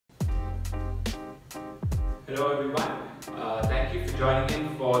Hello everyone, thank you for joining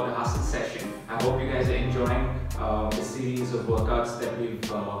in for the hustle session. I hope you guys are enjoying the series of workouts that we've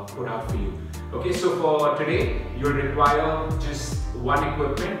put out for you. Okay, so for today, you'll require just one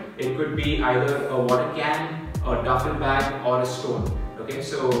equipment. It could be either a water can, a duffel bag or a stone. Okay,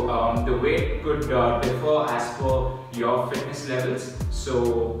 so the weight could differ as per your fitness levels.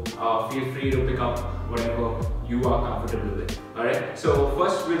 So feel free to pick up whatever you are comfortable with. Alright, so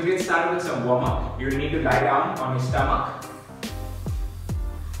first we'll get started with some warm up. You'll need to lie down on your stomach.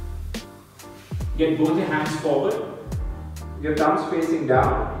 Get both your hands forward. Your thumbs facing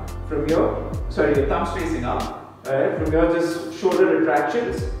down. From your thumbs facing up. Alright, from here just shoulder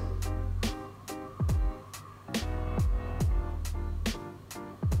retractions.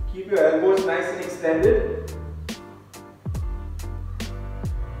 Keep your elbows nice and extended.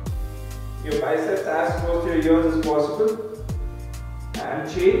 Your biceps as close to your ears as possible. And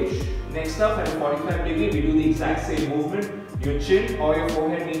change. Next up at a 45 degree, we do the exact same movement. Your chin or your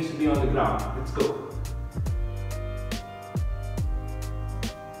forehead needs to be on the ground. Let's go.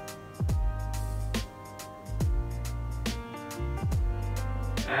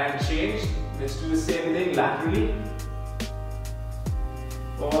 And change. Let's do the same thing laterally.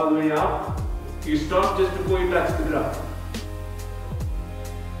 All the way up. You stop just before you touch the ground.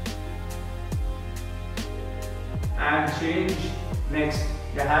 And change. Next,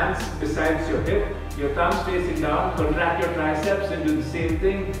 your hands besides your hip, your thumbs facing down, contract your triceps and do the same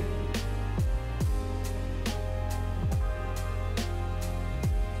thing.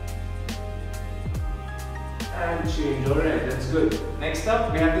 And change. Alright, that's good. Next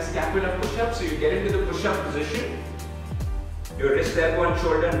up, we have the scapular push-up. So you get into the push-up position. Your wrist, elbow and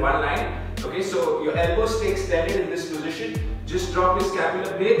shoulder in one line. Okay, so your elbows stay extended in this position. Just drop your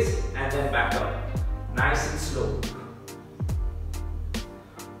scapular blades and then back up. Nice and slow.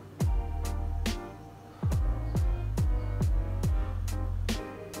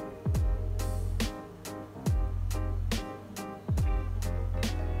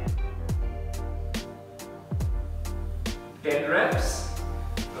 Ten reps.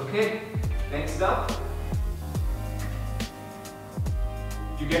 Okay, next up.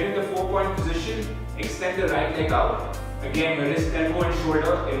 You get in the 4-point position, extend the right leg out. Again, your wrist, elbow and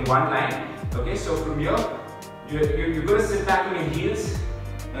shoulder in one line. Okay, so from here, you're going to sit back on your heels,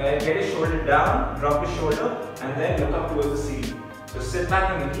 get your shoulder down, drop your shoulder, and then look up towards the ceiling. So sit back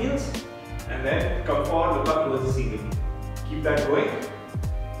on your heels, and then come forward, look up towards the ceiling. Keep that going.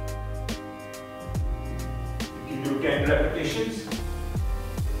 You can do 10 repetitions.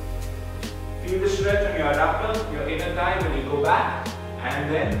 Feel the stretch on your adductor, your inner thigh when you go back,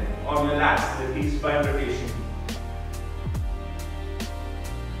 and then on your lats, the T-spine rotation.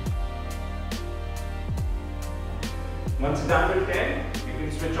 Once you're done with 10, you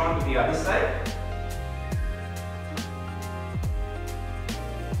can switch on to the other side.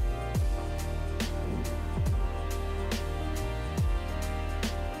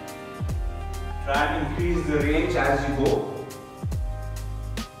 Try and increase the range as you go.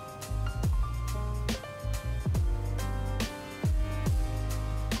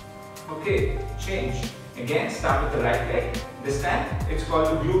 Okay, change. Again, start with the right leg. This time, it's called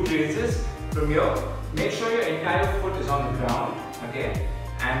the glute raises. From here, make sure your entire foot is on the ground. Okay,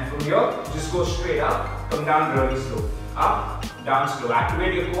 and from here, just go straight up, come down really slow. Up, down slow.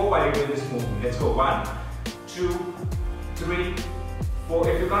 Activate your core while you're doing this movement. Let's go. 1, 2, 3, 4.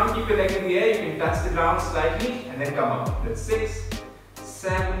 If you can't keep your leg in the air, you can touch the ground slightly and then come up. That's 6,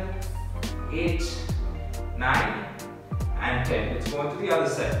 7, 8, 9, and 10. Let's go on to the other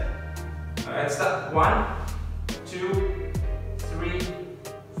side. Alright, start. 1, 2, 3,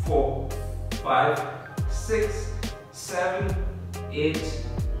 4, 5, 6, 7, 8,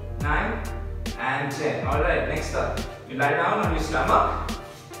 9, and 10. Alright, next up. You lie down on your stomach.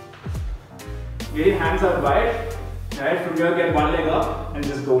 Get your hands out wide. Alright, from here get one leg up and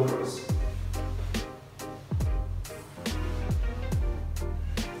just go cross.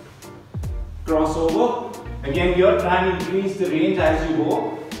 Cross over. Again, here try and increase the range as you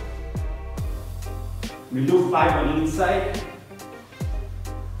go. We'll do 5 on each side.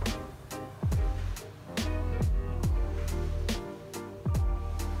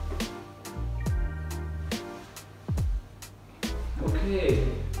 Okay,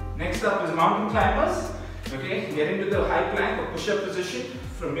 next up is mountain climbers. Okay, get into the high plank or push-up position.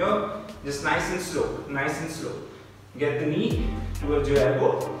 From here, just nice and slow, nice and slow. Get the knee towards your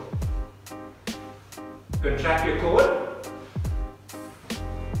elbow. Contract your core.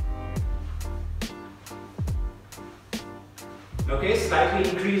 Okay, slightly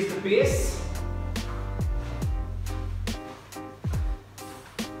increase the pace.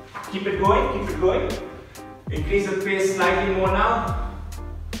 Keep it going, keep it going. Increase the pace slightly more now.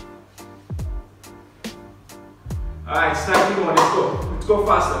 Alright, slightly more. Let's go. Let's go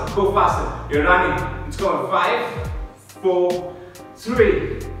faster. Go faster. You're running. Let's go. 5, 4,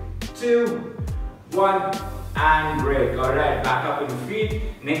 3, 2, 1, and break. Alright, back up on your feet.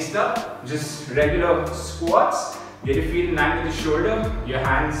 Next up, just regular squats. Get your feet in line with the shoulder. Your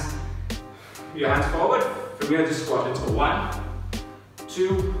hands forward. From here, just squat. Let's go. 1,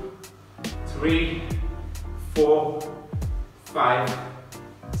 2, 3, 4, 5,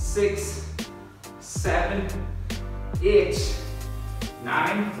 6, 7, 8,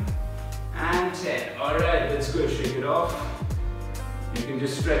 9, and 10. Alright, let's go. Shake it off. You can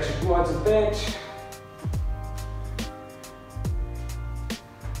just stretch your quads a bit.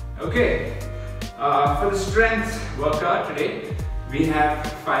 Okay, for the strength workout today, we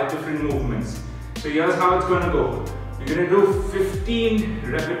have 5 different movements. So here's how it's going to go. We're going to do 15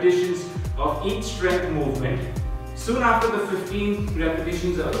 repetitions of each strength movement. Soon after the 15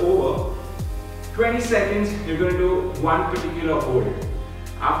 repetitions are over, 20 seconds, you're going to do one particular hold.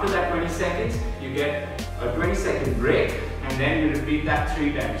 After that 20 seconds, you get a 20-second break, and then you repeat that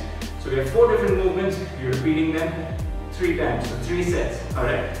 3 times. So we have 4 different movements, you're repeating them 3 times, so 3 sets,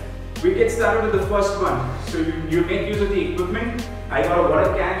 alright? We get started with the first one. So you make use of the equipment. I got a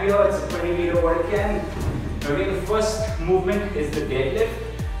water can here, it's a 20-liter water can. Okay, the first movement is the deadlift.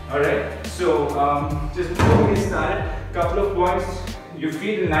 Alright, so just before we get started, couple of points. Your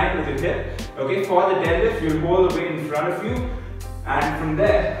feet in line with the hip. Okay, for the deadlift, you hold the weight in front of you, and from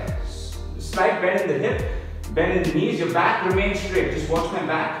there, slight bend in the hip, bend in the knees, your back remains straight. Just watch my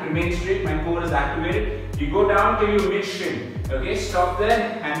back, remain straight, my core is activated. You go down till you mid-shin. Okay, stop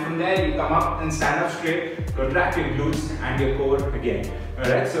there, and from there you come up and stand up straight, contract your glutes and your core again.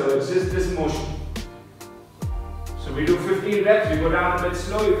 Alright, so it's just this motion. So we do 15 reps, you go down a bit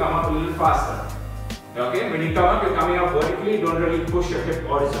slow, you come up a little faster. Okay, when you come up, you're coming up vertically, don't really push your hip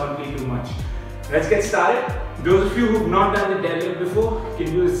horizontally too much. Let's get started. Those of you who've not done the deadlift before can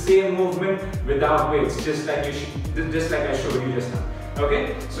do the same movement without weights, just like I showed you just now.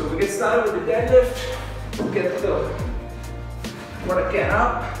 Okay, so we get started with the deadlift. Get the water can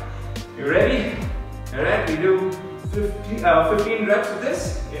up. You ready? Alright, we do 15 reps of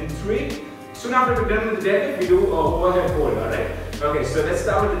this in 3. Soon after we're done with the deadlift, we do a overhead hold. Alright? Okay, so let's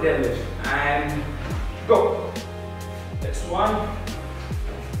start with the deadlift. And go. That's 1,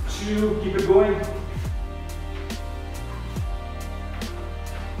 2, keep it going.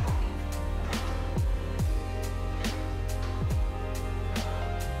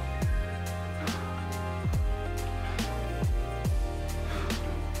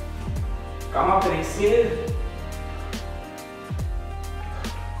 Come up and exhale.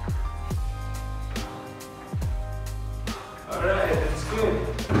 Alright, that's good.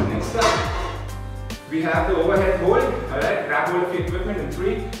 Next up, we have the overhead hold. Alright, grab hold of your equipment in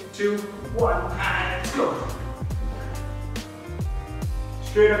 3, 2, 1, and let's go.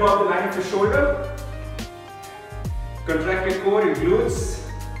 Straight above the line of your shoulder. Contract your core, your glutes.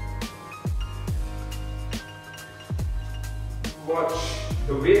 Watch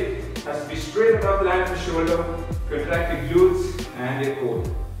the weight. Has to be straight above the line of the shoulder, contract your glutes and your core.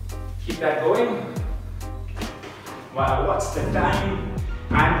 Keep that going. Wow, what's the time?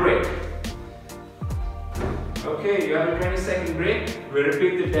 And break. Okay, you have a 20-second break. We'll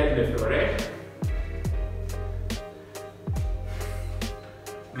repeat the deadlift, alright?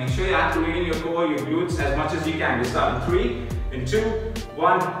 Make sure you're activating your core, your glutes as much as you can. We start in 3, in 2,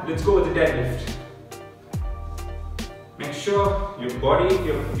 1, let's go with the deadlift. Make sure your body,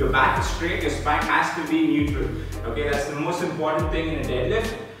 your back is straight, your spine has to be neutral. Okay, that's the most important thing in a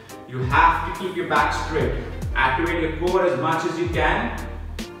deadlift. You have to keep your back straight. Activate your core as much as you can.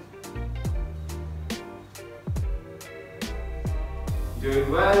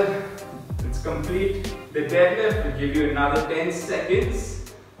 Doing well. Let's complete the deadlift. We'll give you another 10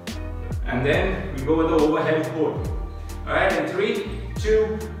 seconds. And then we go with the overhead hold. Alright, in 3,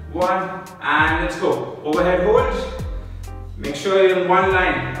 2, 1, and let's go. Overhead hold. Make sure you're in one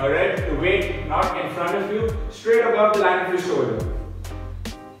line, alright? The weight not in front of you, straight above the line of your shoulder.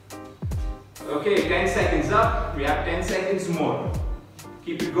 Okay, 10 seconds up. We have 10 seconds more.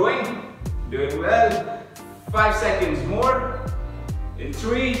 Keep it going. Doing well. 5 seconds more. In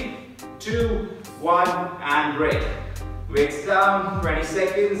 3, 2, 1, and break. Weights down, 20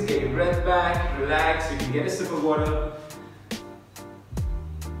 seconds. Get your breath back, relax. You can get a sip of water.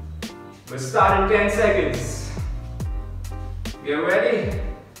 We'll start in 10 seconds. Get ready?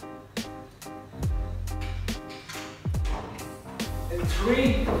 In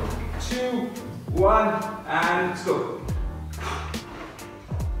 3, 2, 1, and let's go.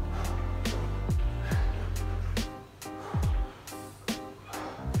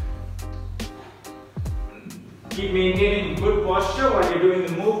 Keep maintaining good posture while you're doing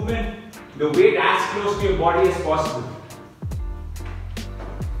the movement. The weight as close to your body as possible.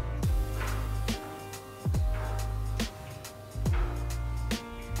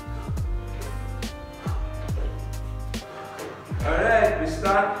 Alright, we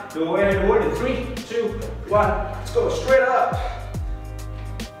start the overhead hold in 3, 2, 1. Let's go straight up.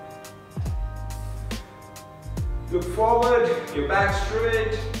 Look forward, your back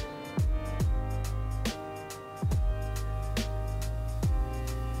straight.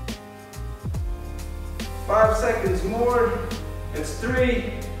 Five seconds more. It's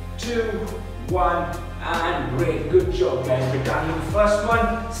 3, 2, 1, and great. Good job, guys. We're done with the first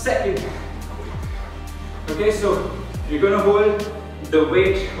one. Second. Okay, so you're gonna hold the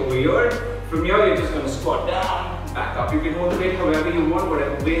weight over here. From here, you're just gonna squat down, back up. You can hold the weight however you want,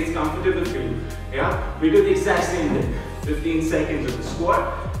 whatever way is comfortable for you. Yeah, we do the exact same thing. 15 seconds of the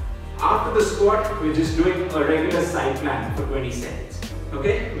squat. After the squat, we're just doing a regular side plank for 20 seconds.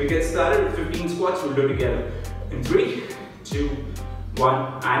 Okay, we get started with 15 squats. We'll do it together in 3, 2,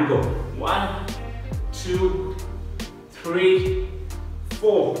 1, and go. 1, 2, 3,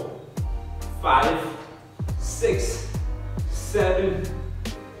 4, 5, 6, 7,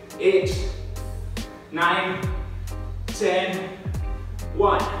 8, 9, 10,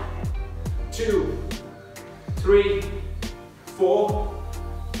 1, 2, 3, 4,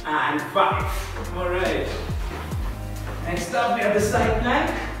 and 5. All right. Next up, we have the side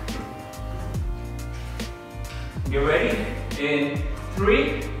plank. Get ready? In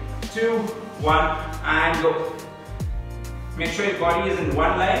 3, 2, 1, and go. Make sure your body is in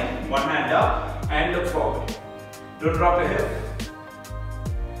one line, one hand up, and look forward. Don't drop your hip.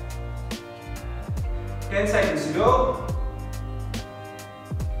 10 seconds to go.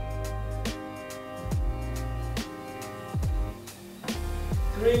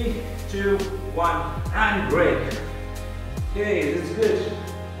 Three, 2, 1, and break. Okay, this is good.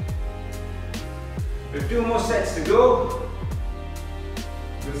 We have 2 more sets to go.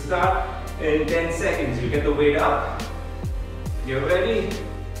 We'll start in 10 seconds. You get the weight up. You're ready?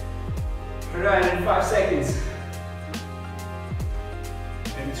 Alright, in 5 seconds.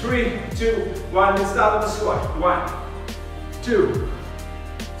 In 3, 2, 1, let's start with the squat. 1, 2,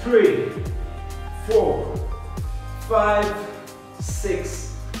 3, 4, 5,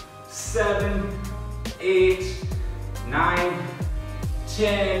 6, 7, 8, 9,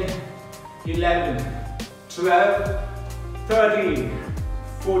 10, 11, 12, 13,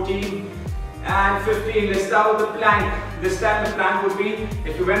 14, and 15. Let's start with the plank. This time the plank would be,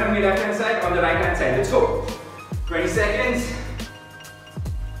 if you went on the left hand side, on the right hand side. Let's go. 20 seconds.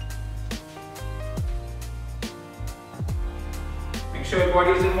 Make sure your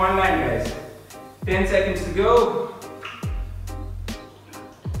body is in one line, guys. 10 seconds to go.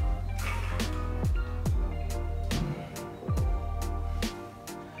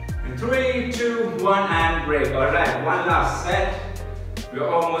 In 3, 2, 1, and break. Alright, one last set. We're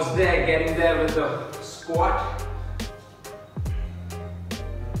almost there, getting there with the squat.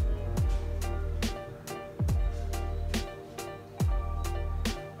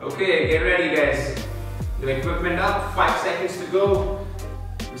 Okay, get ready, guys. The equipment up, 5 seconds to go.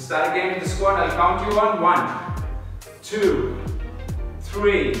 We start again with the squat. I'll count you on. 1, 2,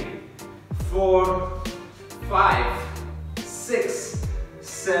 3, 4, 5, 6,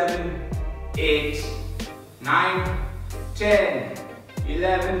 7, 8, 9, 10,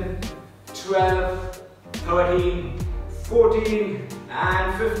 11, 12, 13, 14,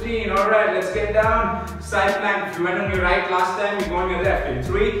 and 15. Alright, let's get down. Side plank. If you went on your right last time, you go on your left. In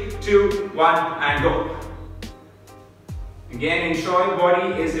 3, 2, 1, and go. Again, ensure your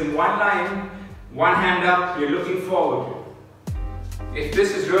body is in one line, one hand up, you're looking forward. If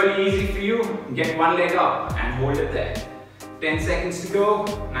this is really easy for you, get one leg up and hold it there. 10 seconds to go,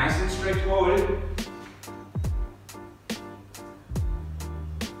 nice and straight hold.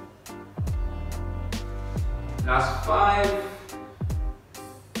 Last 5,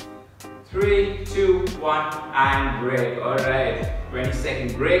 3, 2, 1, and break. Alright,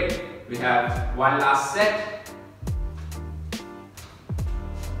 20-second break. We have one last set.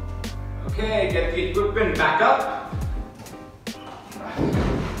 Okay, get the equipment back up.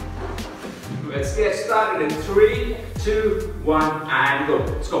 Let's get started in 3, 2, 1, and go.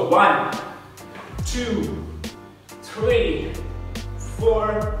 Let's go. 1, 2, 3,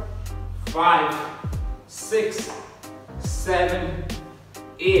 4, 5, 6, 7,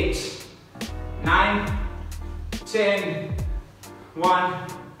 8, 9, 10, 1,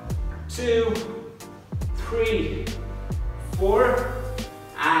 2, 3, 4,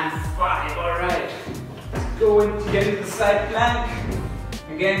 and 5. Alright. Go and get into the side plank.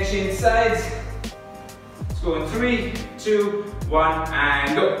 Again, change sides. go in 3, 2, 1,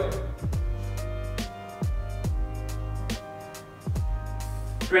 and go.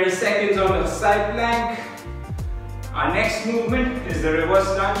 20 seconds on the side plank. Our next movement is the reverse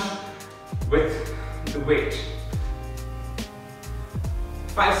lunge with the weight.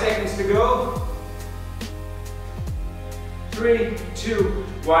 5 seconds to go. 3, 2,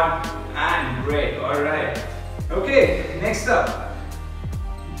 1, and break. Alright. Okay, next up.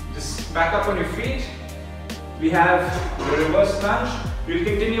 Just back up on your feet. We have the reverse lunge. We'll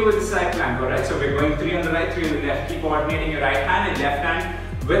continue with the side plank, alright? So we're going 3 on the right, 3 on the left. Keep coordinating your right hand and left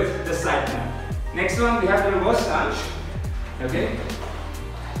hand with the side plank. Next one, we have the reverse lunge. Okay?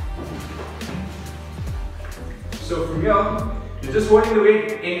 So from here, you're just holding the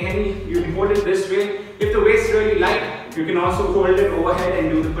weight in any, you can hold it this way. If the weight's really light, you can also hold it overhead and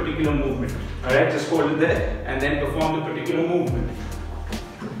do the particular movement. Alright, just hold it there and then perform the particular movement.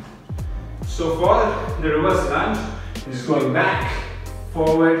 So for the reverse lunge, you're just going back,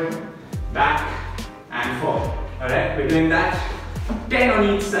 forward, back, and forward. Alright, we're doing that 10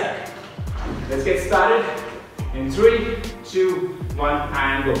 on each side. Let's get started in 3, 2, 1,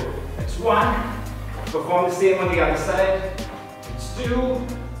 and go. That's 1. Perform the same on the other side. It's 2,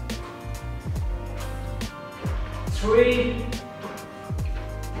 3,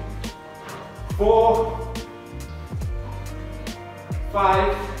 4,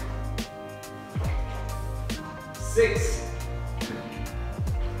 5, 6,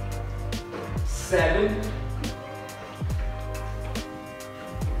 7,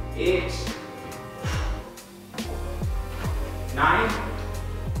 8, 9,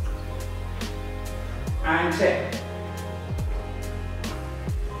 and 10.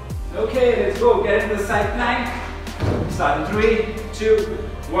 Okay, let's go. Get into the side plank. Start in 3, 2,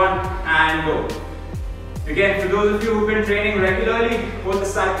 1, and go. Again, for those of you who've been training regularly, hold the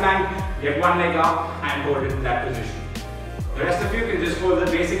side plank, get one leg up, and hold it in that position. The rest of you can just hold the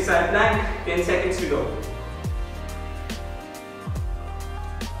basic side plank. 10 seconds to go.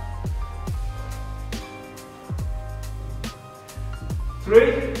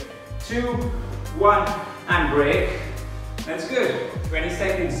 Three, 2, 1, and break. That's good. 20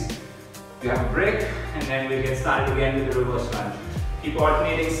 seconds. You have a break, and then we'll get started again with the reverse lunge. Keep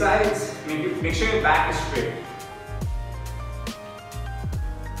alternating sides. Make sure your back is straight.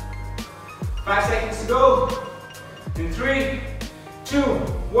 5 seconds to go. In 3, 2,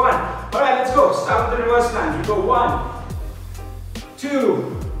 1. All right, let's go. Start with the reverse lunge. You go 1,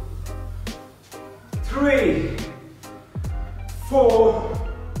 2, 3, 4,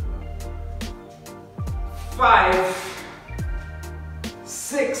 5,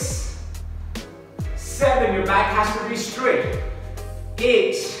 6, 7. Your back has to be straight.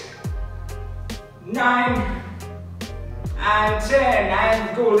 8, 9, and 10.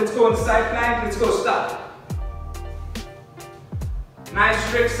 And go. Let's go on side plank. Let's go. Start. Nice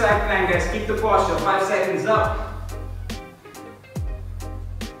straight side plank, guys. Keep the posture. 5 seconds up.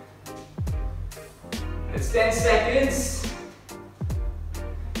 It's 10 seconds.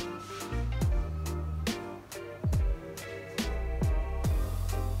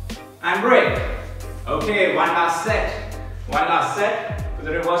 And break. Okay, one last set. One last set for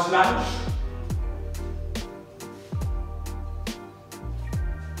the reverse lunge.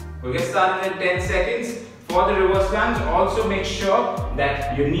 We'll get started in 10 seconds. For the reverse lunge, also make sure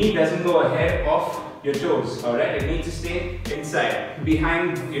that your knee doesn't go ahead of your toes. Alright, it needs to stay inside,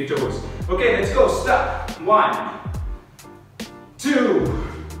 behind your toes. Okay, let's go. Start. 1, 2,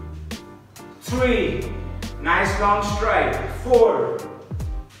 3. Nice long stride. 4.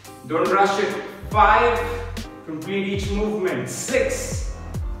 Don't rush it. 5. Complete each movement. 6,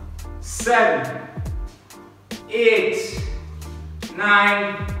 7, 8,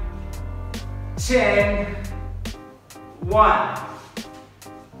 9, 10. 1,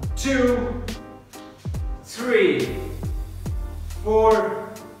 2, 3, 4,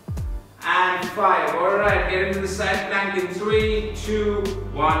 and 5. Alright, get into the side plank in 3, 2,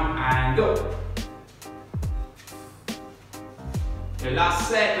 1, and go. The last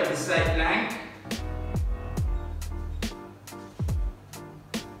set of the side plank.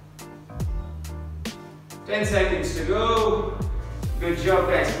 Ten seconds to go. Good job,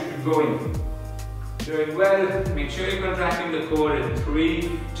 guys. Keep it going. Doing well. Make sure you're contracting the core in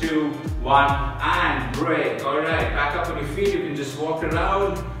 3, 2, 1, and break. Alright, back up on your feet. You can just walk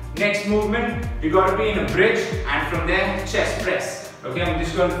around. Next movement, you got to be in a bridge, and from there, chest press. Okay, I'm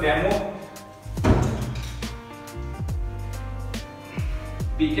just going to demo.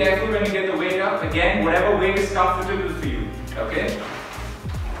 Be careful when you get the weight up. Again, whatever weight is comfortable for you. Okay?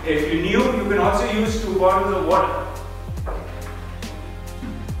 If you're new, you can also use 2 bottles of water.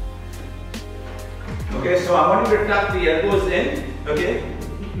 Okay, so I want you to tuck the elbows in, okay?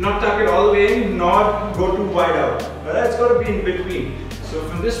 Not tuck it all the way in, nor go too wide out. Alright, it's got to be in between. So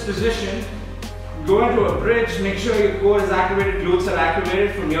from this position, go into a bridge, make sure your core is activated, glutes are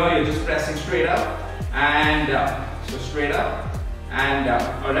activated. From here, you're just pressing straight up and down. So straight up and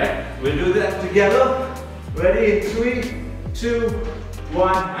down. Alright, we'll do that together. Ready in 3, 2,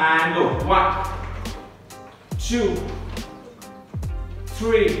 1, and go. 1, 2,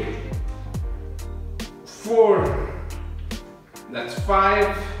 3, 4. That's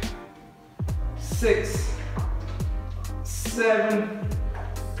 5, 6, 7,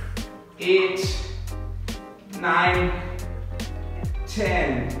 8, 9,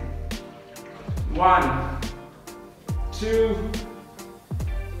 10. 1, 2,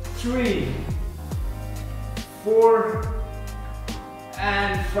 3, 4,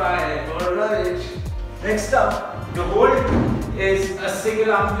 and 5. Alright. Next up, the hold is a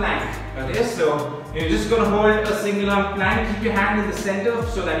single arm plank. Okay, so you're just going to hold a single arm plank. Keep your hand in the center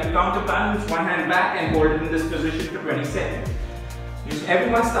so that you counterbalance, one hand back and hold it in this position for 20 seconds.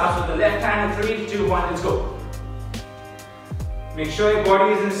 Everyone starts with the left hand in 3, 2, 1, let's go. Make sure your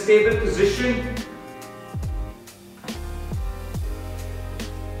body is in a stable position.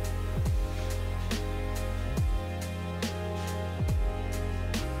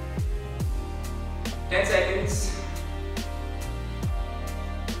 Seconds.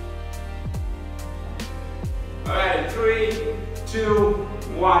 Alright, 3, 2,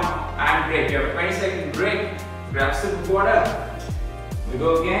 1, and break. You have a 20-second break. Grab some water. We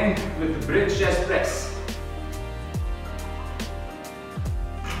go again with the bridge chest press.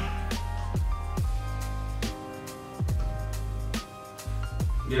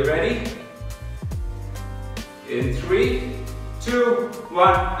 Get ready? In 3, 2,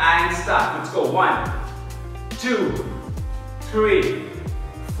 1, and start. Let's go. 1, 2, 3,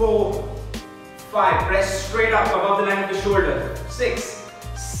 4, 5. Press straight up above the line of the shoulder. 6,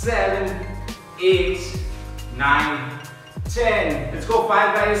 7, 8, 9, 10. Let's go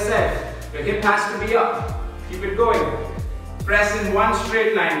 5 by yourself. Your hip has to be up. Keep it going. Press in one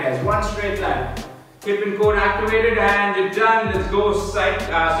straight line, guys. One straight line. Hip and core activated, and you're done. Let's go side.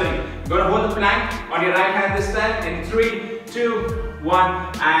 You're gonna hold the plank on your right hand this time. In 3, 2,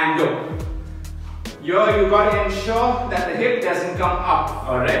 1, and go. Here you gotta ensure that the hip doesn't come up.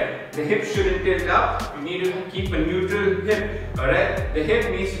 Alright? The hip shouldn't tilt up. You need to keep a neutral hip. Alright? The hip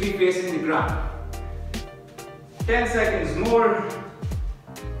needs to be facing the ground. 10 seconds more.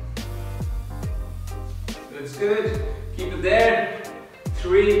 That's good. Keep it there.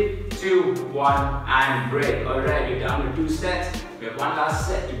 3, 2, 1, and break. Alright, you're down to 2 sets. We have one last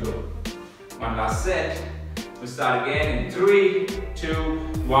set to go. One last set. We'll start again in 3, 2,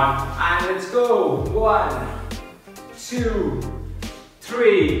 1, and let's go. 1, 2,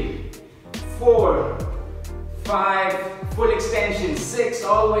 3, 4, 5, full extension. 6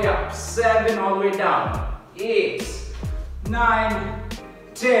 all the way up. 7 all the way down. 8, 9,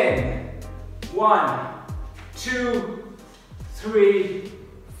 10. 1, 2, 3,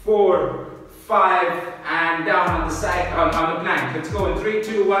 4, 5, and down on the side, on the plank. Let's go in 3,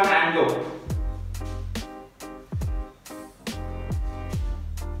 2, 1, and go.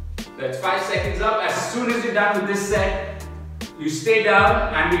 That's 5 seconds up. As soon as you're done with this set, you stay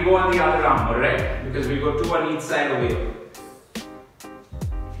down and we go on the other arm, alright? Because we go 2 on each side over here.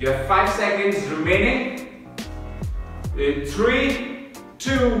 You have 5 seconds remaining. In 3,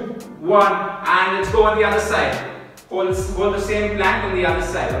 2, 1, and let's go on the other side. Hold the same plank on the other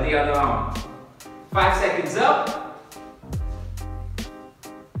side, on the other arm. 5 seconds up.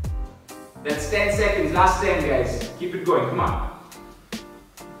 That's 10 seconds. Last 10, guys. Keep it going. Come on.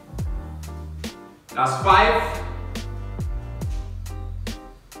 Last 5.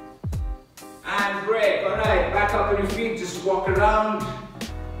 And break. Alright, back up on your feet. Just walk around.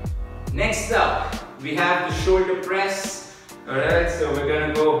 Next up, we have the shoulder press. Alright, so we're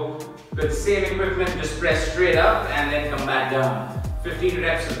gonna go with the same equipment, just press straight up and then come back down. 15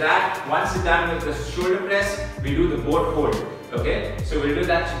 reps of that. Once you're done with the shoulder press, we do the boat hold. Okay, so we'll do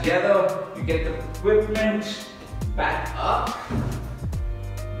that together. You get the equipment back up.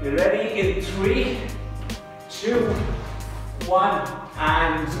 You're ready in 3, 2, 1,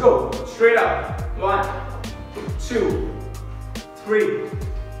 and go. Straight up. 1, 2, 3,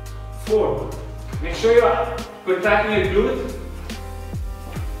 4. Make sure you're contracting your glute.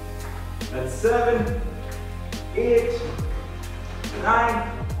 That's 7, 8,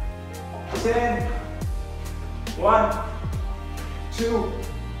 9, 10. 1, 2,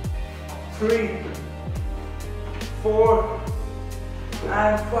 3, 4,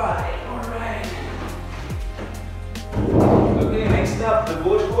 and 5. Alright. Okay, next up, the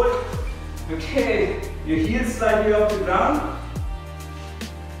boat hold. Okay, your heels slightly off the ground,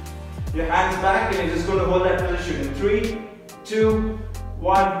 your hands back, and you're just going to hold that position in 3, 2,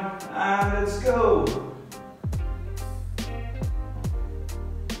 1, and let's go.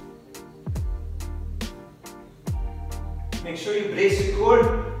 Make sure you brace your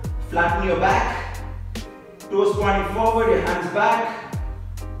core, flatten your back, toes pointing forward, your hands back.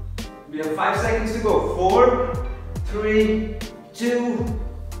 We have 5 seconds to go. 4, 3, 2,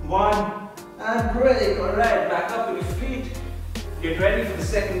 1, and break. Alright, back up to your feet. Get ready for the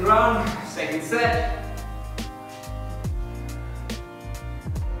second round, second set.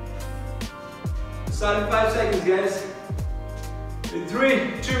 Start in 5 seconds, guys. In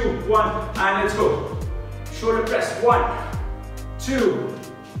 3, 2, 1, and let's go. Shoulder press. 1, 2,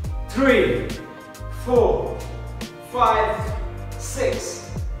 3, 4, 5,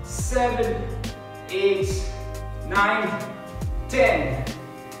 6, 7, 8, 9, 10.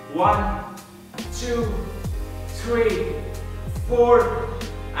 1, 2, 3, 4,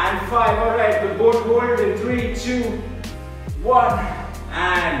 and 5. Alright, the board hold in 3, 2, 1,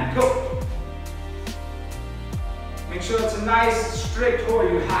 and go. Make sure it's a nice straight hold.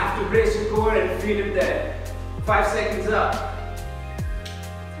 You have to brace your core and feel it there. 5 seconds up.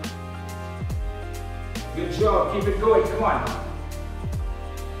 Good job, keep it going, come on.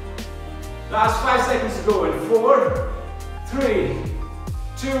 Last 5 seconds to go in 4, 3,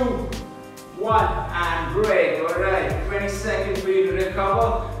 2, 1, and break. Alright, 20 seconds for you to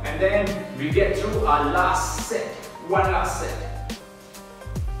recover, and then we get through our last set. One last set.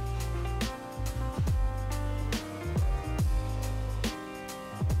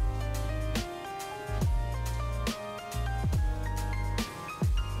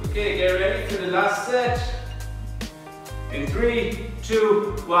 Okay, get ready for the last set. In 3,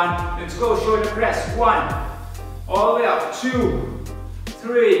 2, 1, let's go. Shoulder press. 1, all the way up. 2,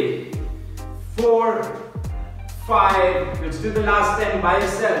 3, 4, 5. Let's do the last 10 by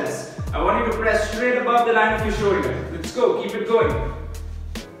yourselves. I want you to press straight above the line of your shoulder. Let's go, keep it going.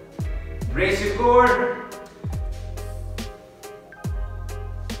 Brace your core.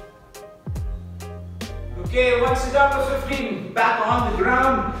 Okay, once you're done with 15, back on the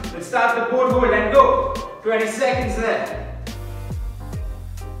ground. Let's start the board hold and go. 20 seconds there.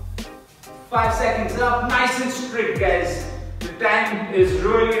 5 seconds up, nice and straight, guys. The time is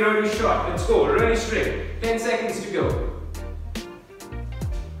really, really short. Let's go, really straight. 10 seconds to go.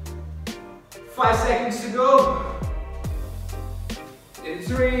 5 seconds to go. In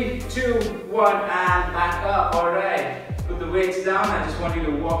 3, 2, 1, and back up. Alright, put the weights down. I just want you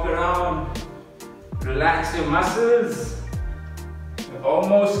to walk around. Relax your muscles. We're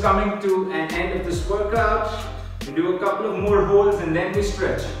almost coming to an end of this workout. We do a couple of more holds and then we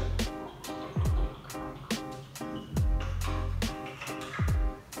stretch.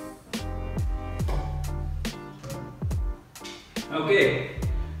 Okay,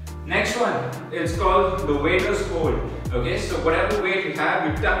 next one is called the waiter's hold. Okay, so whatever weight you have,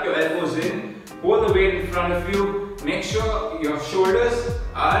 you tuck your elbows in, hold the weight in front of you. Make sure your shoulders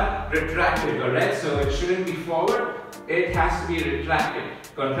are retracted, alright? So it shouldn't be forward, it has to be retracted.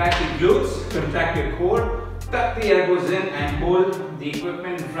 Contract your glutes, contract your core, tuck the elbows in and hold the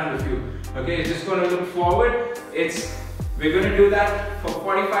equipment in front of you. Okay, you're just going to look forward. We're going to do that for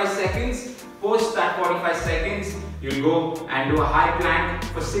 45 seconds. Post that 45 seconds, you'll go and do a high plank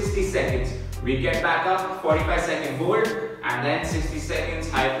for 60 seconds. We get back up, 45-second hold, and then 60 seconds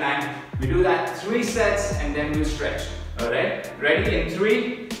high plank. We do that 3 sets and then we'll stretch. Alright? Ready? In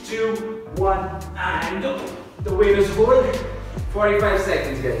 3, 2, 1, and go. The weight is hold. 45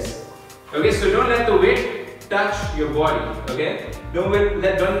 seconds, guys. Okay, so don't let the weight touch your body. Okay? The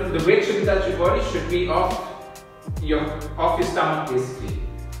weight shouldn't touch your body, should be off your stomach basically.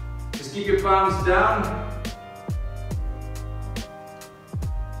 Just keep your palms down.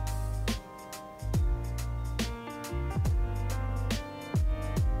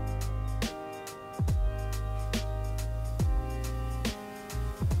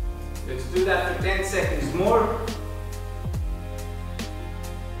 Let's do that for 10 seconds more.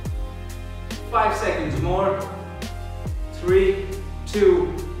 5 seconds more. 3, 2,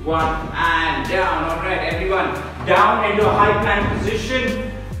 1, and down. Alright, everyone, down into a high plank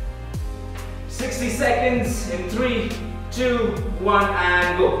position. 60 seconds in 3, 2, 1,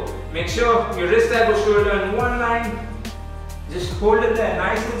 and go. Make sure your wrist, elbow, shoulder in one line. Just hold it there,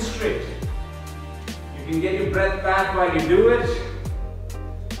 nice and straight. You can get your breath back while you do it.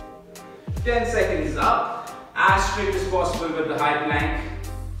 10 seconds up, as straight as possible with the high plank.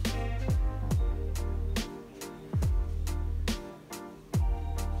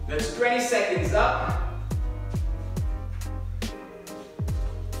 That's 20 seconds up.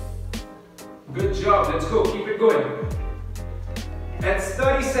 Good job. Let's go. Keep it going. That's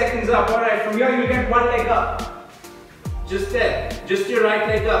 30 seconds up. Alright, from here you get one leg up. Just there. Just your right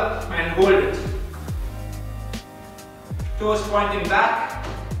leg up and hold it. Toes pointing back.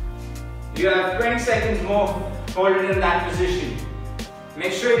 You have 20 seconds more. Hold it in that position.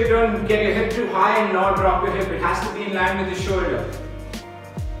 Make sure you don't get your hip too high and not drop your hip. It has to be in line with the shoulder.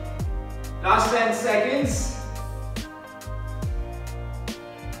 Last 10 seconds.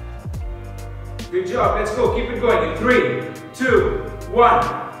 Good job. Let's go. Keep it going. In 3, 2, 1,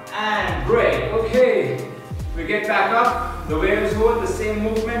 and break. Okay. We get back up. The waves hold the same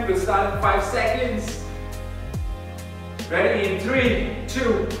movement. We'll start in 5 seconds. Ready? In 3, 2,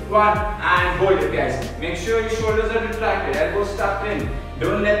 1, and hold it, guys. Make sure your shoulders are retracted, elbows tucked in.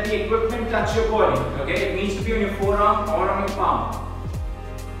 Don't let the equipment touch your body. Okay? It needs to be on your forearm or on your palm.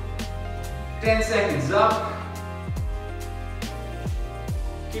 10 seconds up.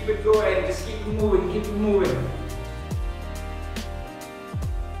 Keep it going. Just keep it moving. Keep it moving.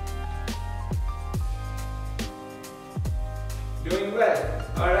 Doing well.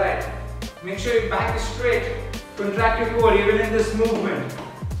 Alright. Make sure your back is straight. Contract your core even in this movement.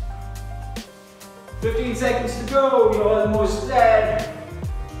 15 seconds to go. You're almost there.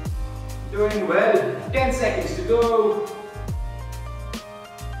 Doing well. 10 seconds to go.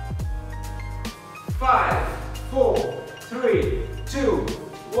 5, 4, 3, 2,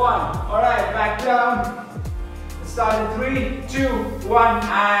 1. Alright, back down. Let's start in 3, 2, 1,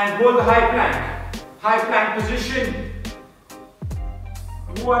 and hold the high plank. High plank position.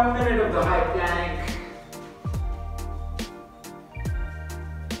 1 minute of the high plank.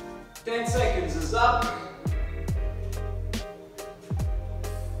 10 seconds is up.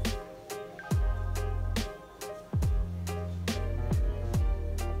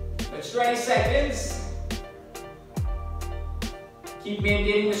 That's 20 seconds. Keep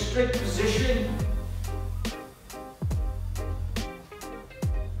maintaining a strict position.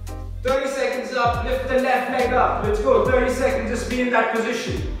 30 seconds up, lift the left leg up. Let's go, 30 seconds, just be in that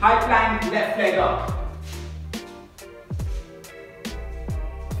position. High plank, left leg up.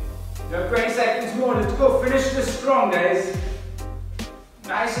 You have 20 seconds more, let's go. Finish this strong, guys.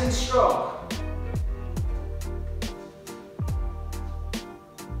 Nice and strong.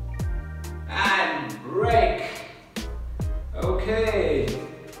 And break. Okay.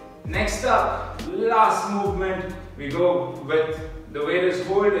 Next up, last movement. We go with the weight is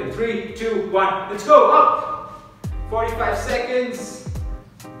hold in 3, 2, 1. Let's go, up. 45 seconds.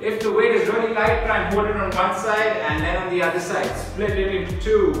 If the weight is really light, try and hold it on one side and then on the other side. Split it into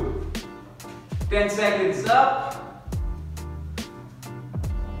 2. 10 seconds up.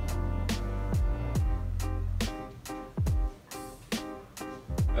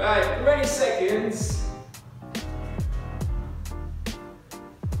 Alright, 20 seconds.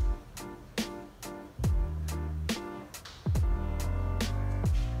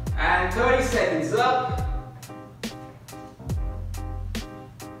 And 30 seconds up.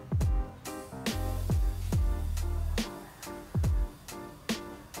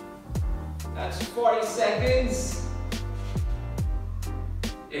 That's 40 seconds.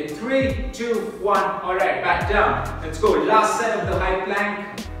 In 3, 2, 1. Alright, back down. Let's go. Last set of the high plank.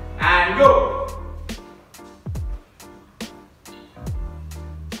 And go.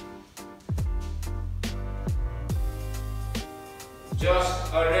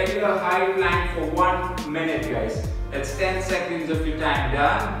 Just a regular high plank for 1 minute, guys. That's 10 seconds of your time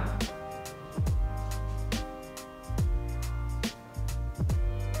done.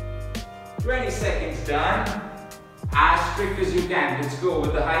 $20 seconds done. As strict as you can. Let's go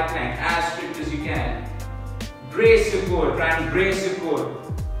with the high plank. As strict as you can. Brace your core. Try and brace your core.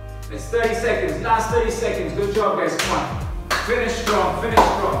 That's 30 seconds. Last 30 seconds. Good job, guys. Come on. Finish strong. Finish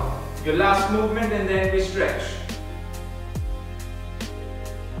strong. Your last movement and then we stretch.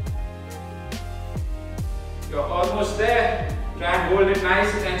 You're almost there. Try and hold it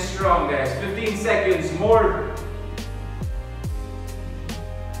nice and strong, guys. 15 seconds more.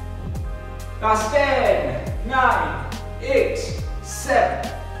 Last 10, 9, 8,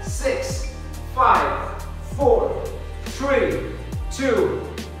 7, 6, 5, 4, 3, 2,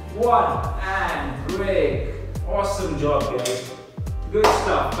 1, and break. Awesome job, guys. Good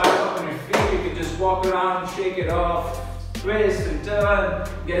stuff. Back up on your feet. You can just walk around, shake it off, twist and turn,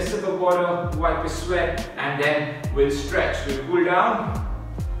 get a sip of water, wipe your sweat, and then we'll stretch. We'll cool down.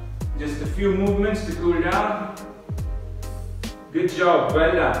 Just a few movements to cool down. Good job.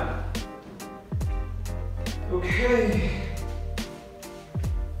 Well done. Okay.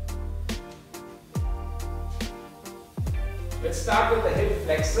 Let's start with the hip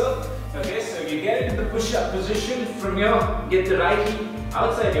flexor. Okay, so you get into the push-up position. From here, get the right knee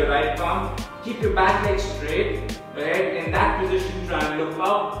outside your right palm. Keep your back leg straight. Right? In that position, try and look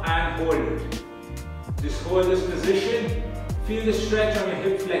up and hold it. Just hold this position. Feel the stretch on your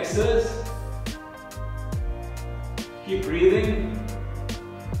hip flexors. Keep breathing.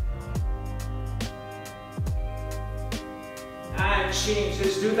 And change.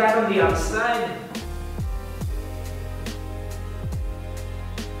 Let's do that on the other side.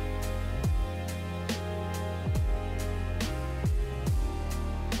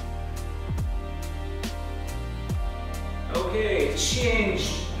 Okay,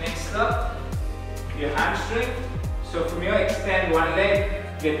 change. Next up, your hamstring. So from here, extend one leg,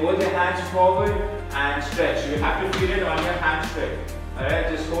 get both your hands forward and stretch. You have to feel it on your hamstring. Alright,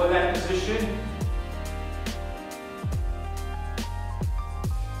 just hold that position.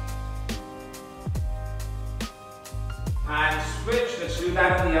 And switch. Let's do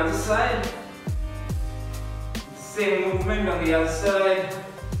that on the other side. Same movement on the other side.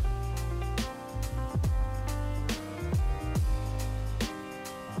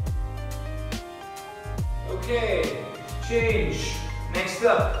 Okay, change. Next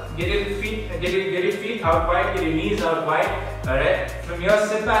up, get your feet out wide, get your knees out wide. Alright, from here,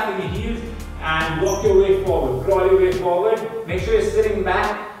 sit back on your heels and walk your way forward. Crawl your way forward. Make sure you're sitting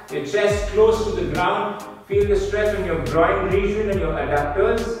back, your chest close to the ground. Feel the stretch on your groin region and your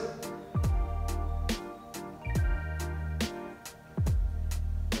adductors.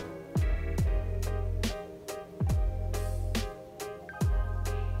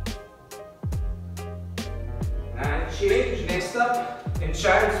 And change. Next up, in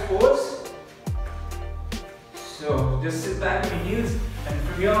child's pose. So just sit back on your heels and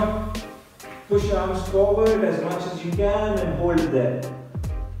from here, push your arms forward as much as you can and hold it there.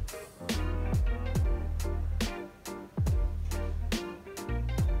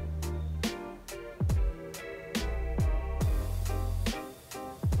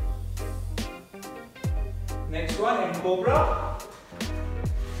 Next one in Cobra.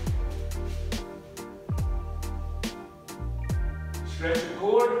 Stretch the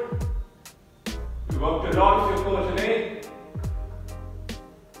core. We worked a lot with your core today.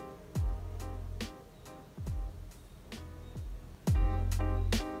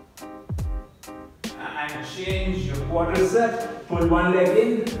 And change your quadricep. Pull one leg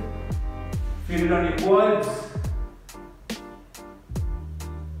in. Feel it on your quads.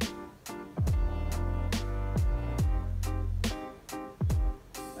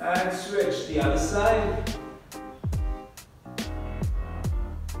 And switch the other side.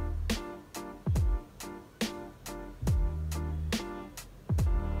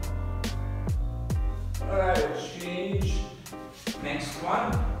 Alright, change. Next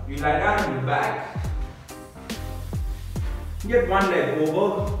one, you lie down on your back. Get one leg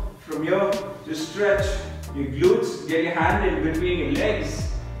over. From here, just stretch your glutes. Get your hand in between your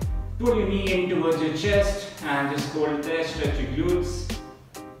legs. Pull your knee in towards your chest and just hold it there. Stretch your glutes.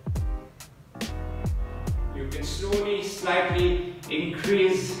 You can slowly, slightly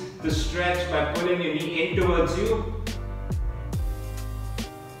increase the stretch by pulling your knee in towards you.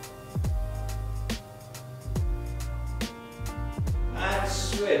 And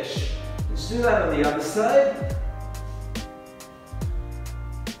switch. Let's do that on the other side.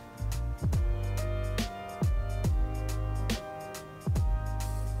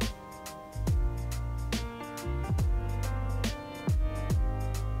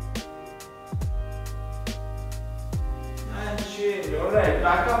 Alright,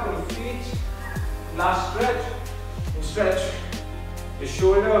 back up on your feet. Last stretch. And stretch your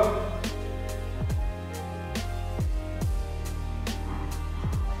shoulder.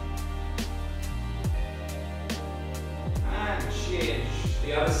 And change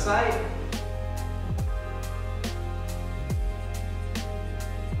the other side.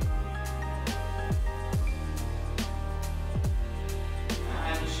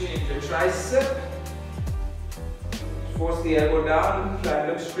 And change your tricep. Force the elbow down, try and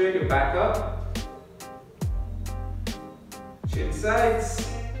look straight, your back up. Chin sides.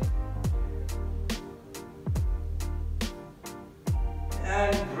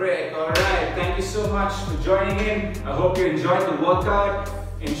 And break. Alright, thank you so much for joining in. I hope you enjoyed the workout.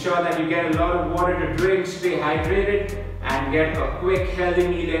 Ensure that you get a lot of water to drink, stay hydrated, and get a quick healthy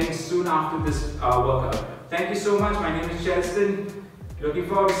meal in soon after this workout. Thank you so much. My name is Chelston. Looking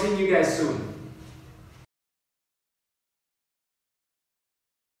forward to seeing you guys soon.